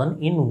work done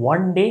in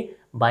 1 day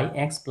by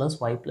x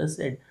 + y +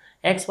 z।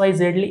 x y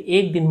z ले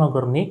एक दिनमा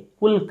गर्ने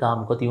कुल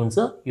काम कति हुन्छ?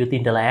 यो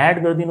तीनटालाई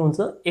एड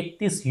गरिदिनुहुन्छ,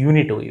 31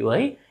 युनिट हो यो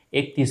है,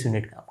 31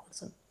 युनिट काम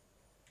गर्छन्।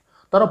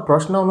 तर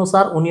प्रश्न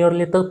अनुसार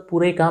उनीहरूले त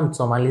पुरै काम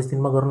 44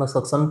 दिनमा गर्न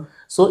सक्छन्।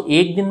 सो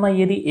एक दिनमा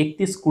यदि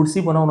 31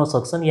 कुर्सी बनाउन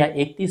सक्छन् या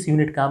 31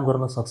 युनिट काम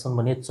गर्न सक्छन्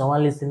भने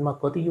 44 दिनमा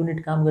कति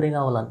युनिट काम गरेका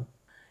होलान्?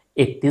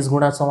 31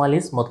 गुणा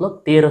 44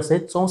 मतलब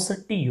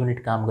 1364 युनिट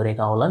काम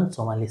गरेका होलान्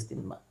 44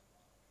 दिनमा।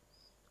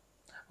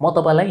 म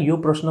तपाईलाई यो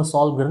प्रश्न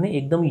सल्भ गर्ने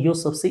एकदम यो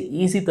सबसे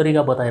इजी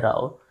तरिका बताइरा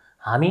हो।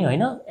 हामी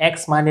हैन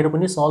x मानेर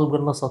पनि सल्भ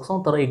गर्न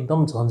सक्छौं, तर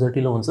एकदम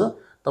झन्झटिलो हुन्छ।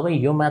 तपाई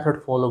यो मेथड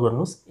फलो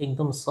गर्नुस्,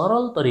 एकदम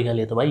सरल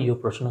तरिकाले तपाई यो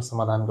प्रश्न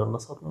समाधान गर्न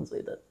सक्नुहुन्छ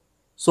है त।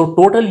 सो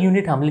टोटल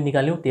युनिट हामीले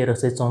निकाल्यौं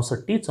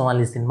 1364,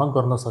 44 दिनमा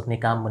गर्न सक्ने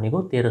काम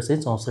भनेको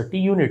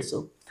 1364 युनिट्स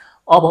हो।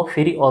 अब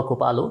फेरि अर्को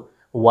पालो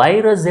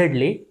y र z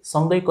ले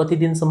सँगै कति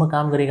दिनसम्म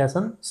काम गरेका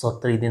छन्?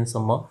 70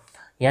 दिनसम्म।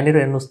 यहाँनिर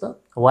हेर्नुस् त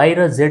y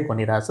र z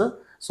भनिरहेछ।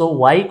 सो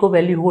y को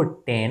भ्यालु हो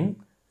 10,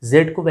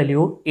 z को भ्यालु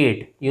हो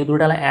 8। यो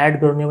दुईटालाई एड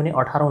गर्ने भने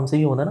 18 हुन्छ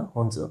कि हुँदैन?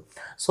 हुन्छ।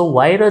 सो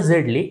y र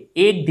z ले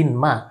एक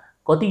दिनमा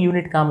कति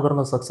युनिट काम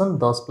गर्न सक्छन्?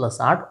 10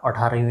 + 8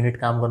 18 युनिट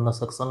काम गर्न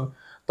सक्छन्।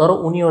 तर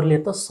उनीहरूले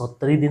त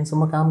 70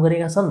 दिनसम्म काम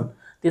गरेका छन्।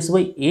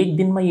 त्यसोभए एक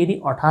दिनमा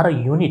यदि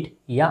 18 युनिट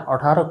या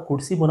 18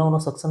 कुर्सी बनाउन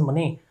सक्छन्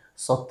भने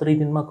 70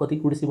 दिनमा कति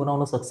कुर्सी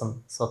बनाउन सक्छन्?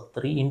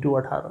 70 ×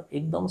 18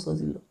 एकदम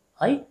सजिलो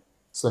है।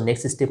 सो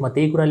नेक्स्ट स्टेपमा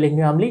त्यही कुरा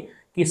लेख्ने हामीले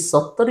कि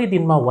 70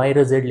 दिनमा y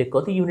र z ले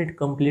कति युनिट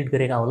कम्प्लिट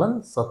गरेका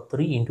होलान्?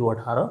 70 ×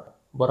 18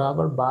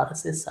 बराबर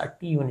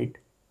 1260 युनिट।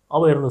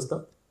 अब हेर्नुस्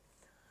त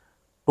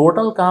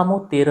टोटल काम हो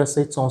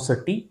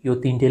 1364, यो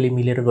तीनटेले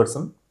मिलेर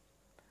गर्छन्।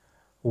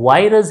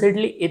 y र z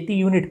ले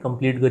यति युनिट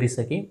कम्प्लिट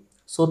गरिसके।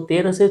 सो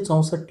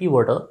 1364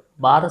 बाट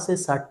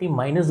 1260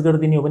 माइनस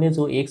गरिदिने हो भने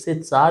जो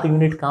 104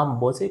 युनिट काम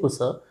बचेको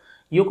छ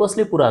यो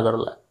कसले पूरा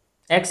गर्ला?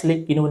 x ले,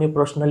 किनभने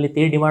प्रश्नले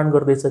त्यही डिमान्ड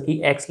गर्दैछ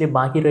कि x ले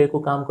बाँकी रहेको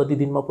काम कति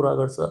दिनमा पूरा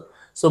गर्छ।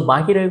 सो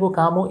बाँकी रहेको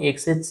काम हो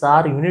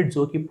 104 युनिट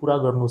जो कि पूरा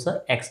गर्नु छ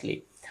x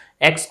ले।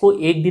 x को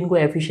एक दिनको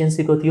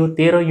एफिसिएन्सी कति हो?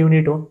 13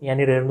 युनिट हो।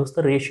 यहाँनिर हेर्नुस्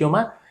त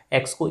रेशियोमा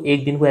x को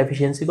एक दिनको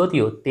एफिसिएन्सी कति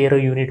हो?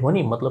 13 युनिट हो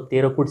नि, मतलब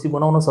 13 कुर्सी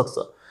बनाउन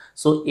सक्छ।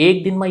 सो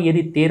एक दिनमा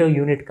यदि 13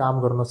 युनिट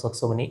काम गर्न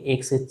सक्छ भने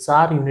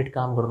 104 युनिट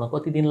काम गर्न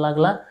कति दिन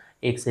लाग्ला?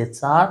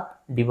 104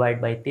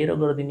 डिवाइड बाइ 13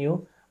 गरिदिने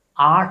हो।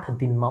 8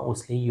 दिनमा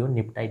उसले यो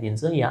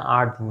निप्टाइदिन्छ या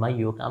 8 दिनमा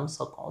यो काम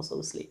सकाउँछ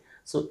उसले।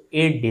 सो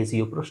 8 डेज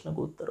यो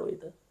प्रश्नको उत्तर हो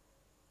त।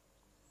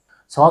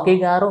 छ के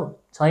गाह्रो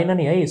छैन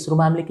नि है।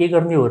 सुरुमा हामीले के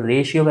गर्ने हो?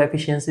 रेशियो अफ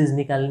एफिसिएन्सीज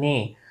निकाल्ने।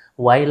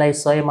 y लाई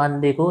 100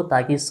 मानिदिएको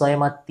ताकि 100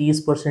 मा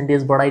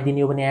 30%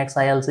 बढाइदिने हो भने x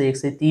आइहाल्छ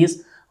 130,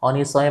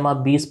 अनि 100 मा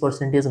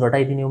 20%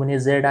 घटाइदिने हो भने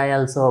z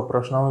आइहाल्छ।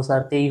 प्रश्न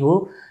अनुसार त्यही हो।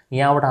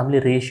 यहाँबाट हामीले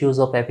रेशियोज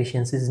अफ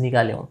एफिसिएन्सीज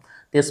निकाल्यौं।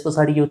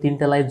 त्यसपछि यो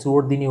तीनटालाई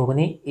जोड दिने हो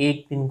भने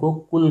एक दिनको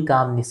कुल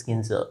काम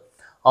निस्किन्छ।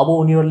 अब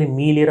उनीहरूले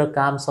मिलेर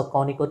काम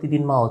सकाउने कति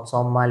दिनमा हो?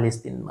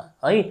 44 दिनमा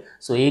है।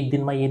 सो एक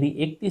दिनमा यदि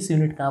 31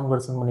 युनिट काम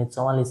गर्छन् भने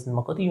 44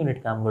 दिनमा कति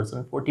युनिट काम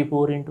गर्छन्?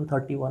 44 ×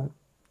 31।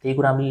 त्यही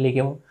कुरा हामीले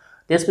लेख्यौं।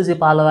 त्यसपछि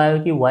पालो आयो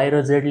कि y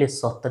र z ले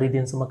 70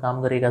 दिनसम्म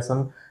काम गरेका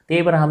छन्।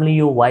 त्यही भएर हामीले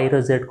यो y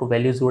र z को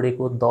भ्यालु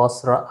जोडेको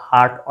 10 र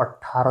 8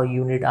 18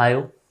 युनिट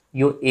आयो।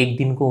 यो एक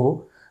दिनको हो।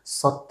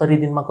 70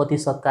 दिनमा कति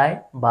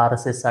सकाए?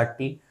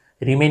 1260।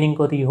 रिमेनिङ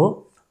कति हो?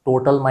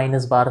 Total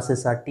minus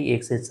 1260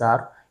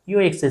 104। यो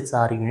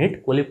 104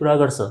 युनिट कसले पूरा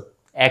गर्छ?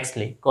 x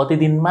ले। कति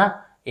दिनमा?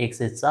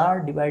 104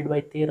 डिवाइड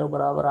बाइ 13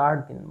 बराबर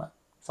 8 दिनमा।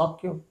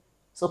 सक्यो।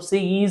 सबसे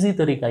इजी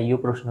तरिका यो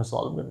प्रश्न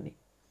सल्भ गर्ने।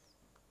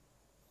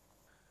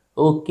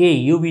 ओके,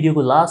 यो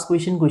भिडियोको last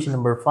question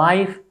number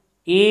 5।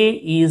 A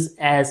is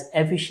as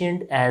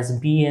efficient as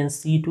B and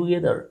C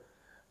together.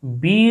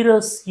 B र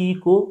C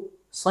को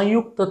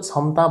संयुक्त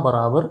क्षमता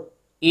बराबर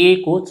A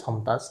को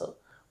क्षमता छ।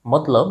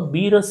 मतलब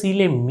B र C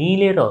ले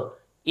मिलेर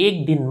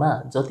एक दिनमा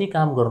जति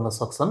काम गर्न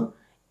सक्छन्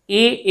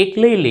A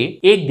एक्लैले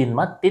एक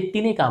दिनमा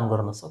त्यति नै काम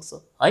गर्न सक्छ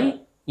है।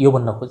 यो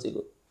भन्न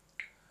खोजेको।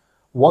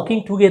 Working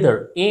together,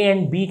 A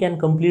and B can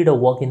complete a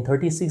work in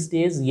 36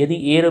 days. यदि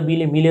A र B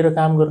ले मिलेर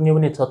काम गर्ने हो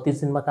भने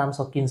 36 दिनमा काम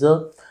सकिन्छ।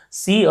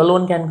 C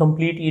alone can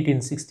complete it in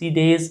 60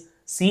 days.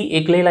 C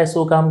एक्लैलाई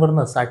so काम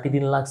गर्न 60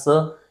 दिन लाग्छ।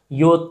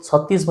 यो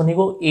 36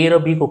 भनेको A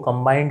र B को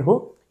कम्बाइन्ड हो।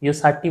 यो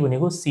 60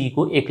 भनेको C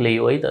को एक्लै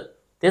हो है त।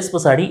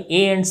 त्यसपछि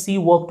A and C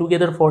work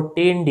together for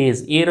 10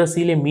 days. A र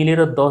C ले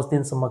मिलेर 10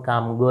 दिनसम्म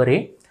काम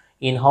गरे।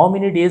 In how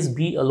many days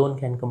B alone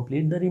can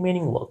complete the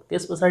remaining work?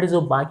 त्यसपछि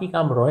जो बाँकी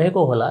काम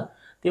रहेको होला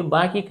त्यो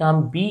बाँकी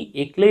काम B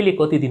एक्लैले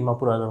कति दिनमा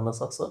पूरा गर्न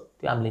सक्छ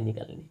त्यो हामीले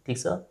निकाल्ने। ठीक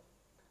छ।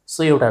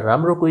 सो एउटा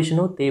राम्रो क्वेशन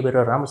हो, त्यही भएर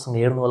राम्रोसँग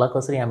हेर्नु होला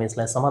कसरी हामी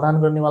यसलाई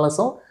समाधान गर्नेवाला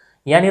छौं।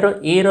 यहाँनिर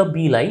A र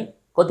B लाई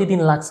कति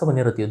दिन लाग्छ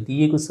भनेर त्यो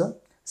दिएको छ।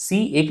 C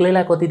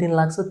एक्लैलाई कति दिन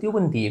लाग्छ त्यो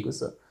पनि दिएको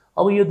छ।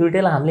 अब यो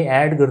दुईटैलाई हामीले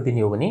एड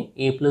गरिदिने हो भने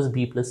A +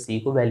 B + C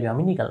को भ्यालु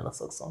हामी निकाल्न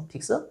सक्छौं।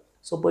 ठीक छ।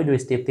 सो पहिलो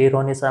स्टेप त्यही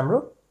रहनेछ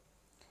हाम्रो।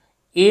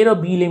 A र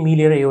B ले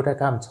मिलेर एउटा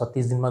काम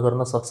 36 दिनमा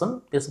गर्न सक्छन्।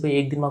 त्यसैले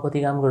एक दिनमा कति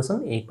काम गर्छन्?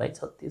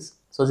 1/36।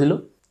 सजिलो।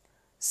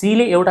 C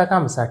ले एउटा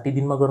काम 60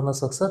 दिनमा गर्न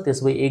सक्छ।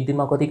 त्यसैले एक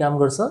दिनमा कति काम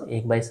गर्छ?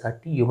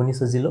 1/60। यो पनि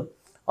सजिलो।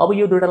 अब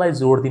यो दुईटालाई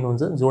जोड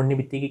दिनुहुन्छ। जोड्ने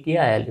बित्तिकै के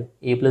आइहाल्यो?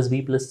 A +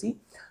 B + C।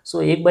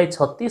 सो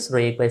 1/36 र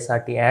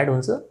 1/60 एड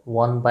हुन्छ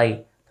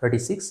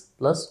 1/36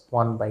 +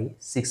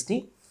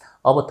 1/60।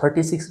 अब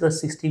 36 र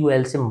 60 को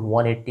एलसीएम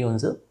 180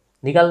 हुन्छ।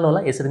 निकाल्नु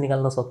होला, यसरी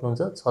निकाल्न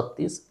सक्नुहुन्छ।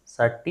 36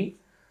 60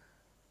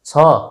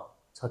 6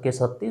 6 के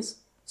 36,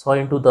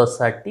 6 × 10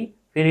 60,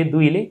 फेरि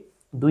 2 ले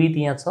 2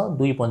 त्यहाँ छ,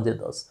 2 पंजे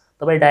 10।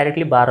 तपाई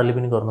डाइरेक्टली 12 ले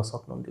पनि गर्न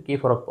सक्नुहुन्थ्यो, केही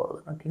फरक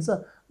पर्दैन। ठीक छ।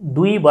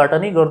 2 बाट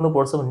नै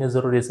गर्नुपर्छ भन्ने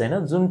जरुरी छैन।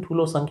 जुन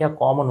ठूलो संख्या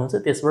कमन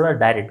हुन्छ त्यसबाट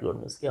डाइरेक्ट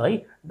गर्नुस् के है।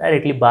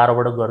 डाइरेक्टली 12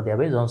 बाट गर्दिया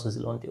भए झन्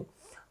सजिलो हुन्थ्यो।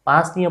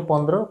 5 तिया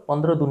 15,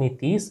 15 दुनी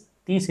 30,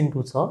 30 ×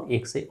 6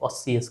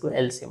 180 यसको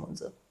एलसीएम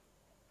हुन्छ।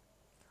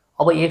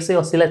 अब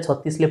 180 लाई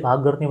 36 ले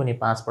भाग गर्ने भने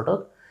 5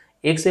 पटक,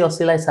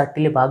 180 लाई 60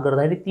 ले भाग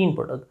गर्दाखेरि 3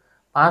 पटक,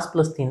 5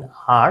 + 3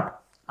 8,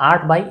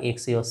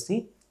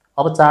 8/180।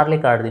 अब 4 ले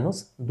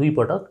काट्दिनुस् 2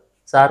 पटक,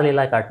 4 ले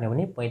लाई काट्ने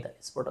भने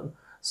 45 पटक।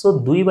 सो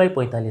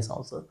 2/45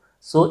 आउँछ।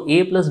 सो A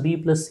 + B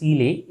 + C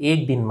ले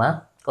एक दिनमा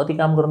कति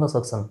काम गर्न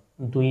सक्छन्?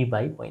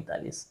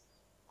 2/45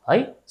 है,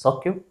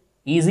 सक्यो।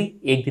 इजी,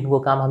 एक दिनको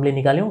काम हामीले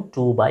निकाल्यौं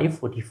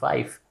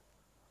 2/45।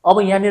 अब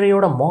यहाँनिर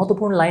एउटा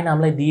महत्त्वपूर्ण लाइन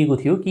हामीलाई दिएको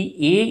थियो कि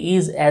A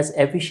is as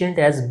एफिसिएन्ट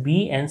as B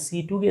and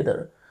C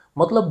together.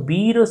 मतलब B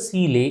र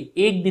C ले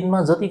एक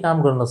दिनमा जति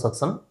काम गर्न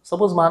सक्छन्,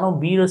 सपोज मानौ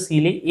B र C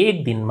ले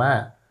एक दिनमा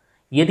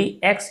यदि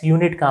X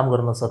युनिट काम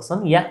गर्न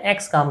सक्छन् या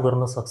X काम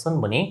गर्न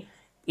सक्छन् भने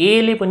A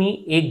ले पनि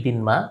एक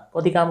दिनमा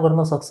कति काम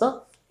गर्न सक्छ?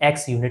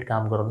 X युनिट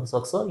काम गर्न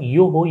सक्छ।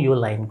 यो हो यो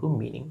लाइनको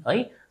मिनिङ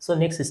है। सो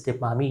नेक्स्ट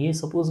स्टेपमा हामी यही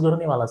सपोज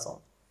गर्नेवाला छौं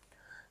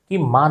कि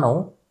मानौ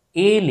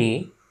A ले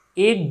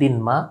एक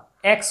दिनमा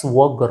X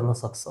वर्क गर्न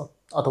सक्छ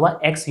अथवा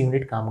X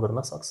युनिट काम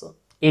गर्न सक्छ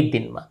एक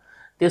दिनमा।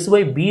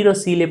 त्यसोभए B र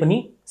C ले पनि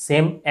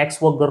सेम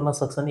X वर्क गर्न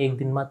सक्छन् एक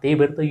दिनमा। त्यही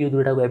भएर त यो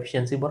दुईटाको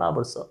एफिसिएन्सी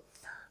बराबर छ।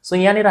 सो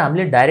यहाँनिर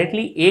हामीले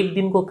डाइरेक्टली एक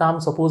दिनको काम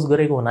सपोज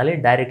गरेको हुनाले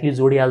डाइरेक्टली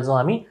जोडिहाल्छौं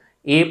हामी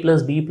A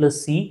 + B +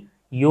 C।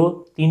 यो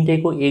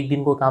तीनटैको एक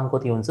दिनको काम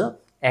कति हुन्छ?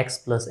 X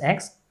 +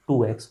 X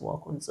 2X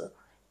वर्क हुन्छ।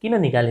 किन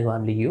निकालेको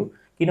हामीले यो?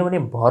 किनभने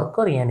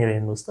भर्खर यहाँनिर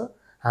हेर्नुस् त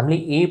हामीले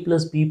A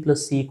 + B +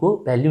 C को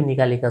भ्यालु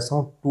निकालेका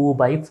छौं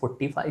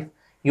 2/45।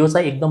 यो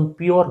चाहिँ एकदम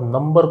प्योर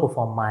नम्बरको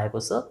फर्ममा आएको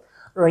छ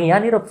र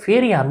यहाँनिर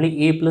फेरि हामीले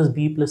A +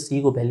 B +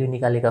 C को भ्यालु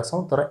निकालेका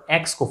छौं तर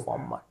X को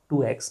फर्ममा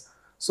 2X।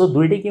 सो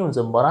दुईटै के हुन्छ?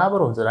 बराबर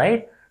हुन्छ,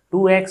 राइट।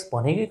 2X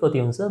भनेकै कति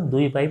हुन्छ?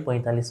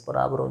 2/45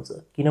 बराबर हुन्छ।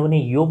 किनभने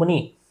यो पनि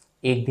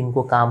एक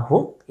दिनको काम हो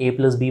A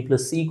 + B +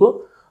 C को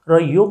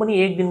र यो पनि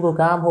एक दिनको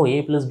काम हो A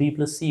 + B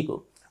 + C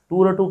को।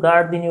 2 र 2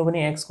 काट दिने हो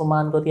भने X को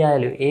मान कति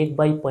आयो?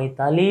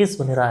 1/45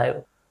 भनेर आयो।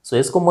 सो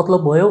यसको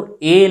मतलब भयो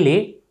A ले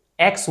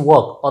X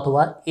वर्क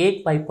अथवा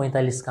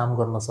 1/45 काम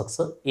गर्न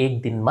सक्छ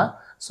एक दिनमा।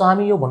 सो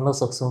हामी यो भन्न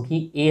सक्छौं कि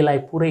A लाई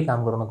पुरै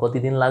काम गर्न कति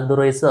दिन लाग्दो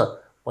रहेछ?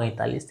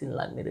 45 दिन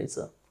लाग्ने रहेछ।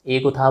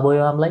 A को थाहा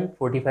भयो हामीलाई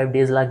 45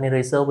 डेज लाग्ने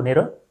रहेछ भनेर।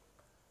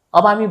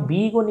 अब हामी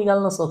B को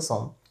निकाल्न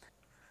सक्छौं।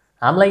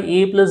 हामीलाई A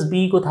 +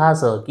 B को थाहा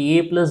छ कि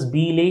A +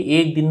 B ले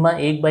एक दिनमा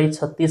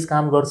 1/36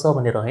 काम गर्छ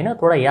भनेर हैन।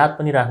 थोडा याद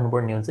पनि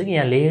राख्नुपर्ने हुन्छ कि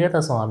यहाँ लेखेका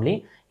त छौं हामीले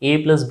A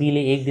 + B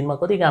ले एक दिनमा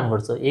कति काम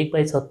गर्छ?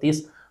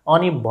 1/36।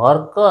 अनि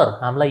भर्खर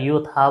हामीलाई यो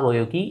थाहा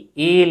भयो कि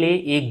A ले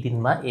एक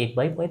दिनमा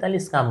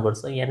 1/45 काम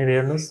गर्छ। यहाँनिर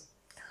हेर्नुस्।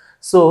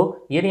 सो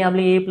यदि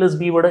हामीले A +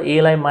 B बाट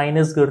A लाई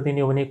माइनस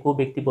गरिदिने हो भने को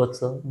व्यक्ति बच्छ?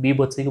 B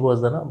बच्छ कि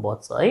बच्दैन?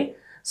 बच्छ है।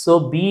 सो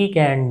B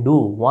क्यान डु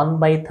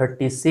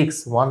 1/36,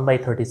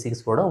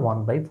 1/36 बाट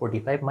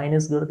 1/45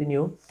 माइनस गरिदिने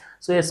हो।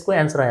 सो यसको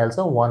एन्सर आइहाल्छ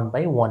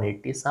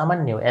 1/180।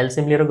 सामान्य हो,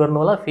 एलसीएम लिएर गर्नु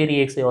होला। फेरि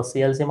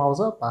 180 एलसीएम आउँछ,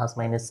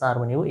 5 - 4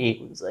 भनेको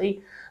 1 हुन्छ है।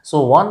 So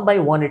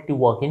 1/180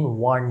 work in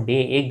 1 day.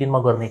 एक दिनमा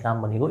गर्ने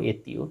काम भनेको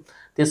यति हो।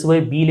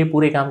 त्यसोभए B ले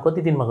पुरै काम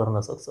कति दिनमा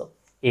गर्न सक्छ?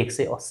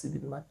 180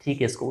 दिनमा।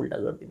 ठीक यसको उल्टा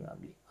गरिदिनु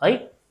हामीले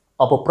है।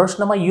 अब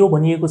प्रश्नमा यो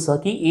भनिएको छ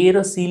कि A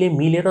र C ले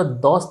मिलेर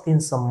 10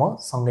 दिनसम्म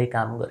सँगै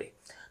काम गरे।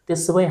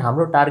 त्यसोभए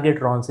हाम्रो टार्गेट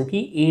रहन्छ कि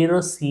A र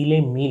C ले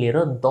मिलेर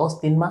 10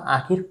 दिनमा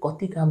आखिर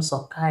कति काम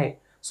सकाए?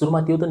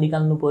 सुरुमा त्यो त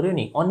निकाल्नु पर्यो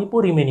नि, अनि पो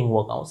रिमेनिङ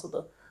वर्क आउँछ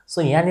त।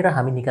 सो यहाँनिर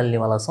हामी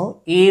निकाल्नेवाला छौं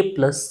A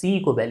 + C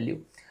को भ्यालु।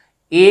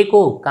 A को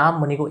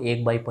काम भनेको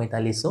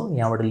 1/45 हो,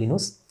 यहाँबाट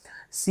लिनुस्।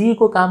 C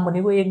को काम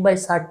भनेको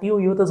 1/60 हो।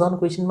 यो त झन्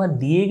क्वेशनमा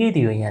दिएकै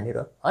थियो यहाँनिर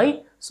है।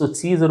 सो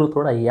चीजहरु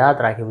थोडा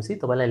याद राखेपछि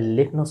तपाईलाई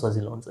लेख्न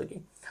सजिलो हुन्छ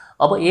कि।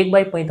 अब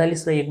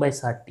 1/45 र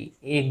 1/60,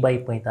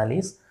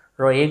 1/45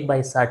 र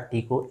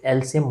 1/60 को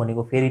एलसीएम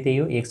भनेको फेरि त्यही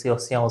हो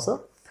 180 आउँछ।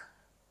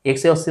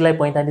 180 लाई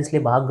 45 ले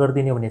भाग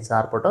गरिदिने हो भने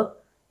 4 पटक,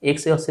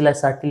 180 लाई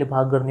 60 ले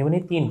भाग गर्ने भने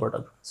 3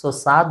 पटक। सो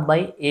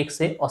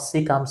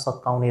 7/180 काम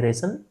सकाउने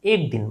रहेछन्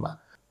एक दिनमा।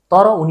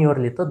 तर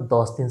उनीहरुले त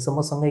 10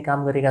 दिनसम्म सँगै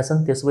काम गरेका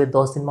छन्। त्यसोभए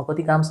 10 दिनमा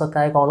कति काम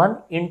सकाएका होलान्?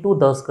 इन्टु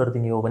 10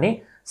 गरिदिने हो भने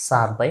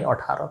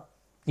 7/18।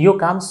 यो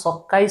काम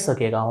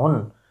सकाइसकेका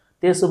हुन्।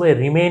 त्यसोभए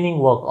रिमेनिङ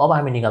वर्क अब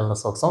हामी निकाल्न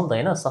सक्छौं त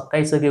हैन।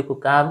 सकाइसकेको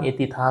काम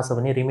यति थाहा छ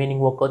भने रिमेनिङ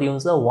वर्क कति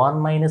हुन्छ?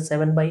 1 -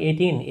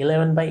 7/18,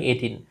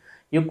 11/18।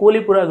 यो कोले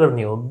पूरा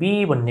गर्ने हो?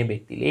 B भन्ने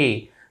व्यक्तिले।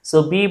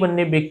 सो B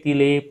भन्ने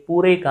व्यक्तिले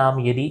पुरै काम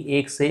यदि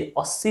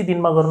 180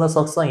 दिनमा गर्न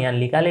सक्छ, यहाँ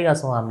निकालेका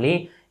छौं हामीले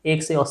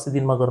 180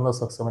 दिनमा गर्न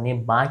सक्छ भने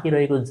बाँकी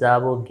रहेको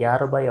जाबो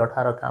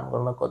 11/18 काम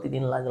गर्न कति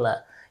दिन लाग्ला?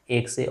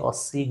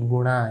 180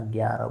 गुणा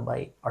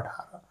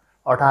 11/18।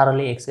 18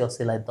 ले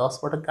 180 लाई 10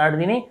 पटक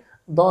काट्दिने,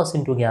 10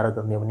 × 11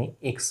 गर्ने हो भने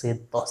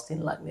 110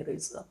 दिन लाग्ने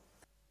रहेछ।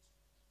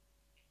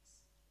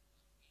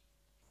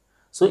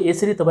 सो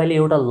यसरी तपाईले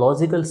एउटा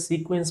लजिकल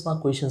सिक्वेन्समा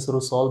क्वेशन्सहरु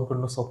सल्भ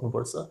गर्न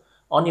सक्नुपर्छ।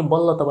 अनि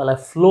बल्ल तपाईलाई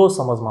फ्लो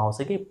समझमा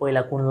आउँछ कि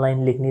पहिला कुन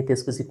लाइन लेख्ने,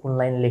 त्यसपछि कुन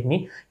लाइन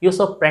लेख्ने। यो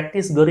सब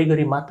प्र्याक्टिस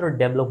गरी मात्र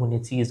डेभलप हुने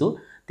चीज हो।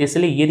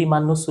 त्यसैले यदि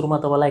मान्नु सुरुमा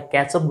तपाईलाई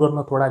क्याचअप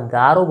गर्न थोडा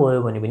गाह्रो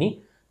भयो भने पनि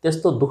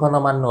त्यस्तो दुःख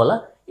नमान्नु होला।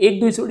 एक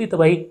दुई चोटी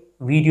तपाई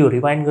भिडियो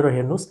रिवाइन्ड गरेर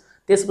हेर्नुस्,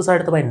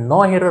 त्यसपछि तपाई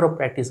नहेरेर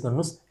प्र्याक्टिस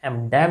गर्नुस्। आई एम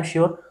ड्याम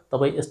स्योर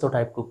तपाई यस्तो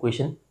टाइपको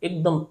क्वेशन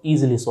एकदम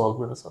इजिली सल्भ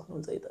गर्न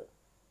सक्नुहुन्छ है त।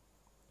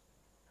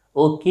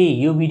 ओके,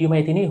 यो भिडियोमा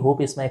यति नै।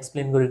 होप यसमा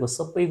एक्सप्लेन गरेको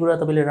सबै कुरा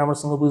तपाईँले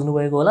राम्रोसँग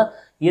बुझ्नुभएको होला।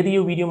 यदि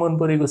यो भिडियो मन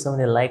परेको छ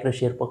भने लाइक र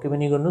सेयर पक्कै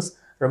पनि गर्नुहोस्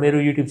र मेरो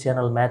युट्युब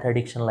च्यानल म्याथ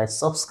एडिक्सनलाई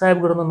सब्सक्राइब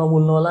गर्न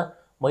नभुल्नुहोला।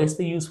 म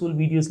यस्तै युजफुल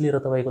भिडियोज लिएर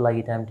तपाईँको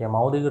लागि टाइम टाइम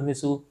आउँदै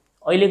गर्नेछु।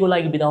 अहिलेको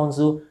लागि बिदा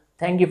हुन्छु।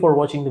 Thank you for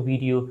watching the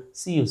video.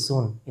 C you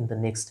soon in the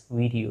next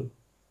video.